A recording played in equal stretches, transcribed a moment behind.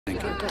You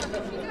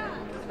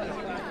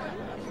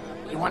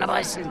wanna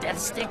buy some death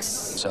sticks?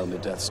 Sell me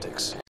death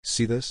sticks.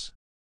 See this?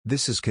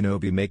 This is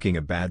Kenobi making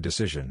a bad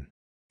decision.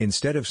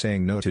 Instead of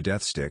saying no to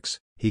death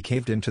sticks, he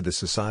caved into the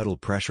societal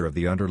pressure of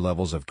the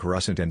underlevels of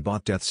Coruscant and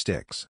bought death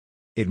sticks.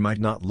 It might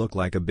not look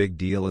like a big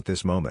deal at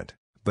this moment,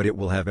 but it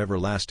will have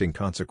everlasting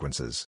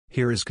consequences.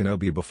 Here is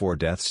Kenobi before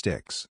death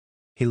sticks.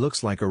 He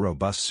looks like a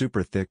robust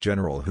super thick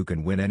general who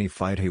can win any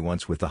fight he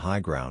wants with the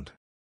high ground.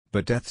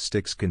 But death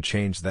sticks can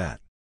change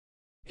that.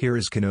 Here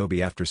is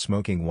Kenobi after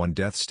smoking one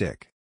death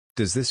stick.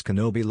 Does this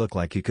Kenobi look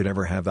like he could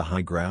ever have the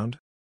high ground?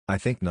 I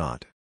think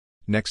not.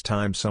 Next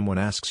time someone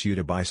asks you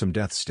to buy some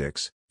death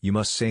sticks, you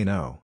must say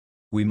no.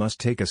 We must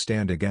take a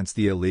stand against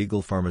the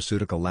illegal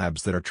pharmaceutical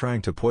labs that are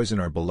trying to poison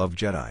our beloved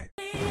Jedi.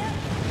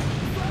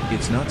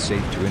 It's not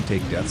safe to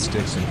intake death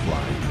sticks and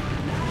fly.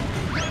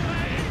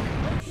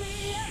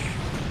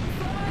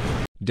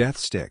 Death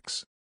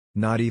sticks.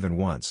 Not even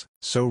once.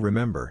 So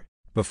remember,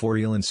 before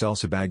Elon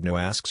Celsabagno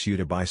asks you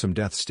to buy some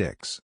death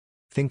sticks,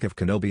 think of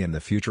Kenobi and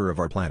the future of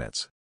our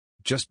planets.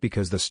 Just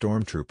because the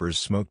stormtroopers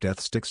smoke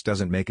death sticks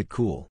doesn't make it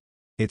cool.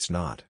 It's not.